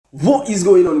What is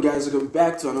going on, guys? Welcome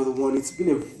back to another one. It's been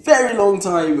a very long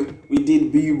time. We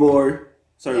did Burr.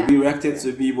 Sorry, we reacted to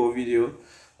a Burr video.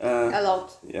 A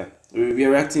lot. Yeah, we are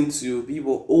reacting to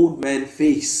Burr old man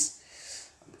face.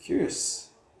 I'm curious.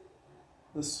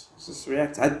 Let's just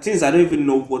react. I don't even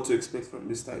know what to expect from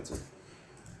this title.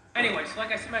 Anyways,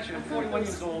 like I mentioned, I'm 41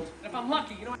 years old, and if I'm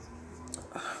lucky, you know,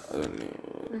 I don't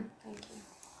know. Thank you.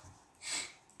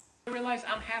 I realize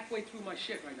I'm halfway through my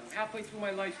shit right now. I'm halfway through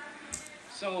my life.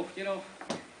 So, you know,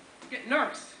 get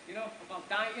nervous, you know, about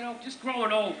dying, you know, just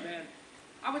growing old, man.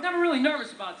 I was never really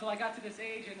nervous about it until I got to this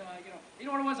age, and, you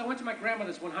know what it was? I went to my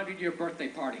grandmother's 100-year birthday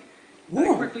party. And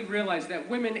I quickly realized that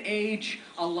women age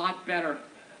a lot better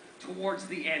towards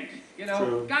the end. You know,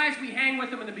 True. Guys, we hang with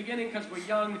them in the beginning because we're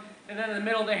young, and then in the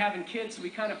middle they're having kids, so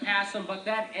we kind of pass them. But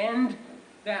that end,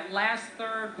 that last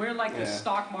third, we're like the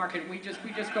stock market. We just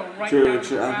go right down the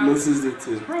ground. I've noticed it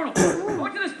too. It's brutal. I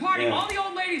went to this party. All the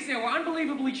old ladies there were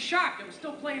unbelievably shocked. They were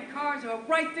still playing cards. They were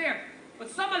right there. But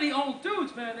some of the old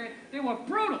dudes, man, they were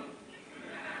brutal.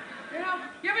 You know,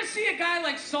 you ever see a guy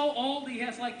like so old he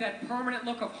has like that permanent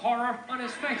look of horror on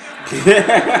his face? You know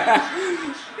what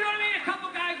I mean? A couple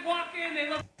guys walk in, they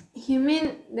look. You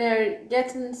mean they're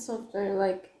getting softer,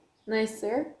 like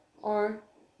nicer, or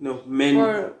No, men.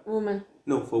 for women?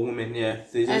 No, for women, yeah.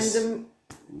 They just And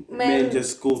the men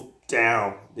just go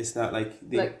down. It's not like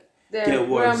they they're get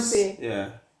worse. grumpy, Yeah.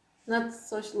 not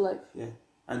social life. Yeah.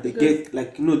 And they Because- get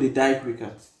like they die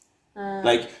quicker. I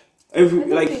Like don't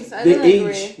think so. I they don't age.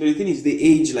 agree. No, the thing is they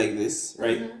age like this,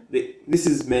 right? This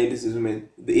is men, this is women.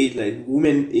 They age like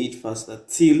women age faster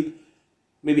till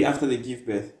maybe after they give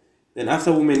birth. Then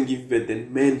after women give birth,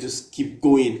 then men just keep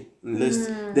going. Unless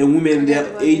then women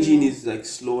their aging is like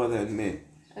slower than men.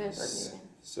 I get what you mean.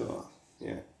 So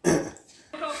yeah. Okay,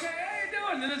 how you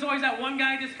doing? And then there's always that one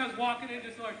guy just comes walking in,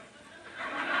 just like.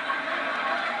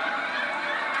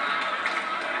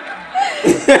 You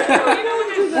know,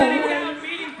 just sitting down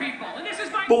meeting people, and this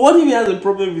is my. But what if he has a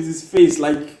problem with his face,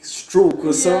 like stroke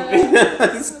or something?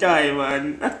 This guy,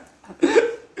 man.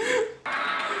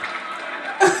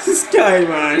 This guy,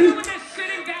 man. You know, just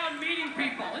sitting down meeting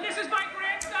people, and this is my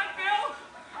grandson, Bill.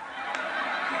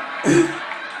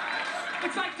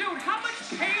 It's like, dude, how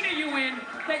much pain are you in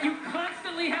that you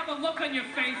constantly have a look on your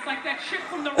face like that shit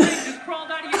from the rain just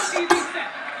crawled out of your TV set?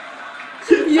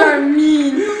 You're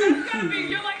mean. That's gotta be,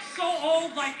 you're like so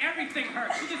old, like everything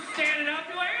hurts. You're just standing up,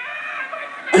 you're like, ah, my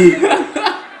face.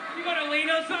 You go to lean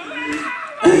on something,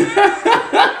 ah, my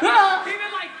face.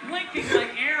 Even like blinking,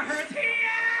 like air hurts.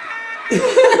 Dude,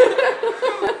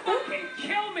 fucking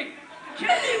kill me.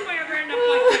 Kill me if I ever end up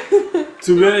like that. To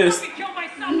be honest, Let me kill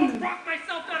myself or rock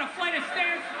myself down a flight of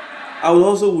stairs. I would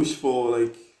also wish for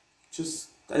like I just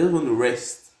want to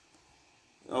rest.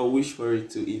 I'll wish for it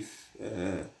too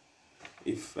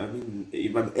if I'm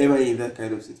ever in that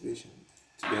kind of situation.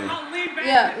 To be honest. I'll lean back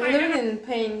Yeah, if I living ever- in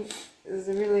pain is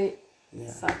really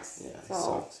Yeah. sucks. Yeah, it So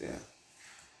sucks, yeah.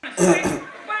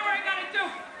 Whatever I gotta do.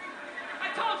 I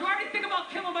told you, I already think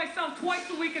about killing myself twice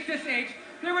a week at this age.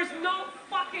 There is no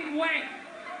fucking way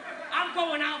I'm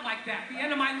going out like that. The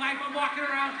end of my life, I'm walking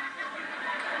around.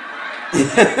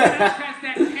 Everyone else has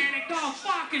that panic. Oh,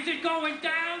 fuck, is it going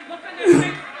down? Look at this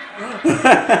thing. I don't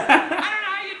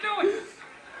know how you do it.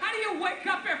 How do you wake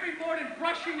up every morning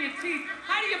brushing your teeth?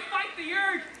 How do you fight the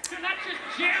urge to not just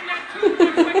jam that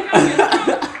toothbrush right down your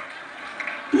throat?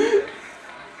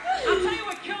 I'll tell you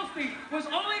what kills me was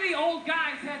only the old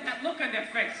guys had that look on their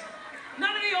face.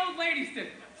 None of the old ladies did.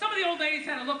 Some of the old ladies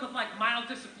had a look of like mild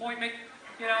disappointment,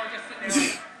 you know, just sitting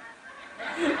there.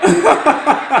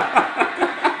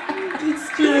 It's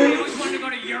They true. always wanted to go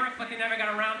to Europe, but they never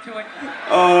got around to it.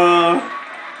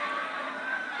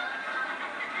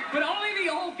 But only the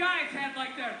old guys had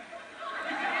like their.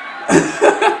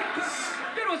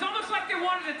 Dude, it was almost like they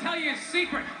wanted to tell you a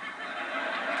secret.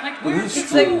 Like, where's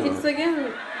it's the like it's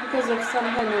again because of some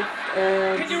kind of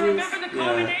Can you disease, remember the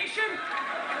combination?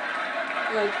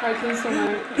 like Parkinson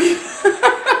or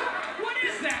What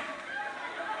is that?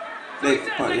 So he Like, said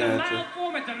it's like yeah, a it's mild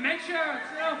form of dementia.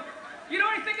 You know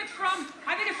what I think it's from?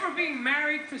 I think it's from being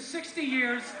married for 60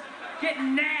 years,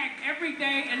 getting nagged every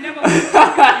day, and never. You know what?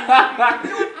 How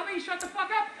about you shut the fuck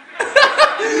up?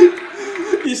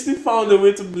 He still found a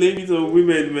way to blame it on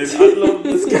women, man. I love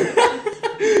this guy.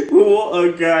 What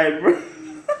a guy, bro. Hey,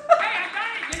 I got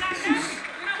it. You're not happy.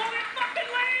 You're not woman fucking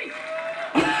leave.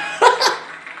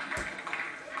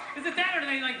 Is it that or do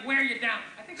they like wear you down?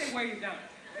 I think they wear you down.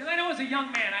 Because I know as a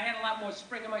young man, I had a lot more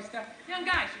spring in my step. Young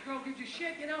guys, your girl gives you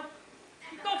shit, you know,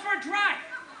 you go for a drive.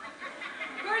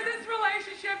 Where's this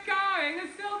relationship going?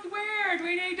 This feels weird.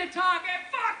 We need to talk. Hey,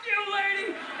 fuck you,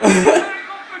 lady.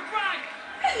 Go for a drive.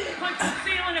 Punch the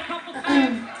ceiling a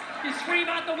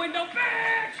window,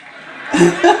 bitch! You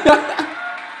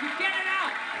get it out.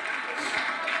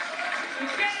 You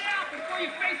get it out before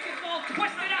your face gets all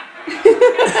twisted up.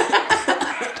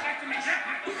 Back to me.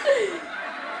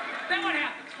 Then what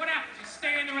happens? What happens? You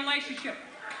stay in the relationship.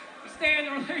 You stay in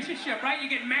the relationship, right? You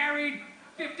get married.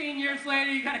 15 years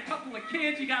later, you got a couple of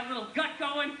kids. You got a little gut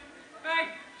going, right?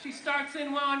 She starts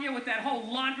in on you with that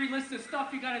whole laundry list of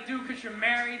stuff you got to do because you're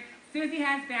married. Susie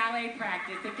has ballet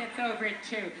practice. It gets over at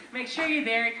 2. Make sure you're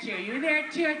there at 2. You were there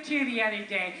at 2 the other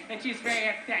day, and she's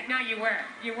very upset. No, you were.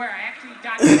 You were. I actually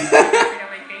documented it on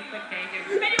my Facebook page.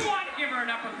 And you want to give her an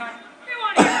uppercut. You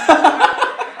want to give her an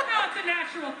uppercut. No, it's a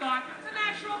natural thought. It's a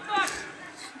natural thought.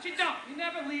 But you don't. You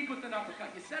never lead with an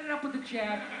uppercut. You set it up with a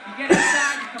jab. You get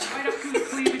inside. You come right up to your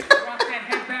cleavage. You drop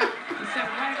that head back. You set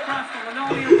it right across the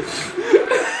linoleum.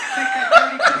 Take that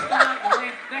dirty pistol out. You lay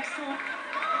it next to him.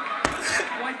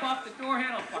 Wipe off the door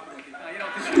handle. Fucking with you. No, you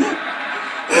don't do that.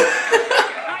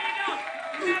 No, you don't.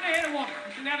 You never hit a woman.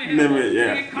 You should never hit a woman. Yeah, you're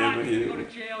gonna get caught. never You're hit gonna a go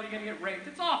to jail. You're gonna get raped.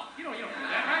 It's off. You don't do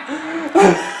that, right?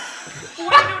 But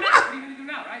what do you do now? What are you gonna do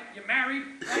now, right? You're married,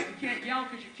 right? You can't yell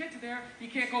because your kids are there. You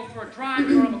can't go for a drive.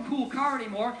 You don't have a cool car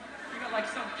anymore. You got like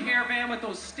some caravan with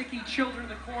those sticky children in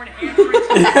the corn handprints.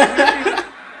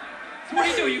 So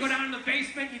what do? You go down in the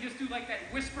basement. You just do like that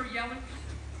whisper yelling.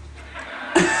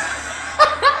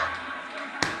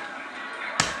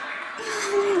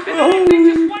 And then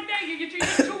just one day, you're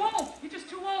just too old. You're just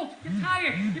too old. You're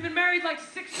tired. You've been married like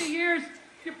 60 years.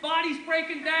 Your body's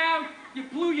breaking down. You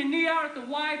blew your knee out at the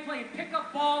Y playing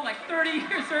pickup ball like 30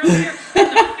 years earlier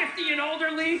at the 50 and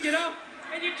older league, you know?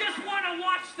 And you just want to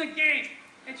watch the game.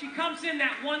 And she comes in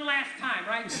that one last time,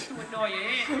 right? Just to annoy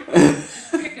you.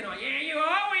 Just picking on you. Yeah, you were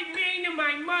always mean to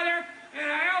my mother,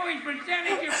 and I always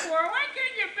presented you for her. Why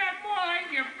couldn't you bet more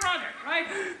like your brother, right?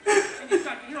 And you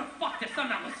start, you know, fuck this, I'm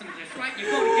not listening to this, right? You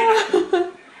go to get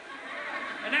up.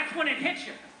 And that's when it hits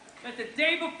you. That the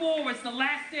day before was the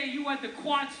last day you had the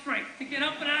quad strength to get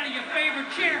up and out of your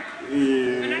favorite chair.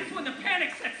 Yeah. And that's when the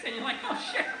panic sets in. You're like, oh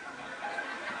shit.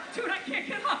 Dude, I can't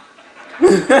get up.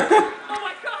 Oh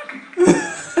my God.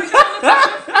 I gotta live like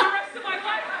this for the rest of my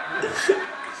life.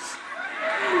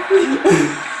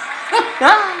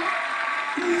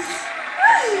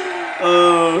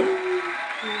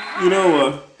 You know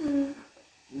what?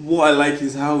 What I like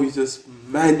is how we just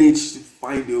managed to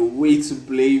find a way to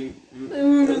blame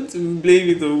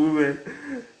it on women.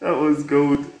 That was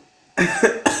gold.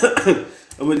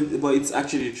 but it's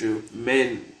actually true.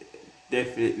 Men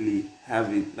definitely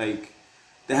have it, like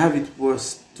they have it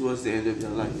worse towards the end of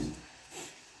their lives.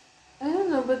 I don't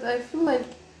know, but I feel like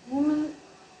women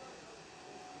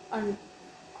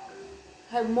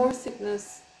have more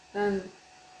sickness than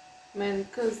men,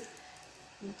 because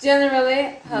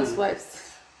generally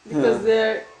housewives, because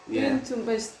they're doing too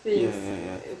much things.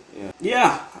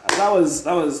 Yeah. That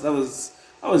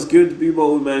was good. Be more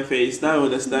old man face. Now I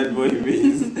understand what it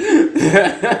means.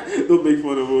 Don't make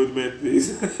fun of old men,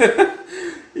 please.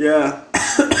 Yeah.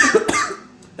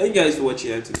 Thank you guys for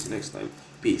watching. Until next time.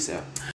 Peace out.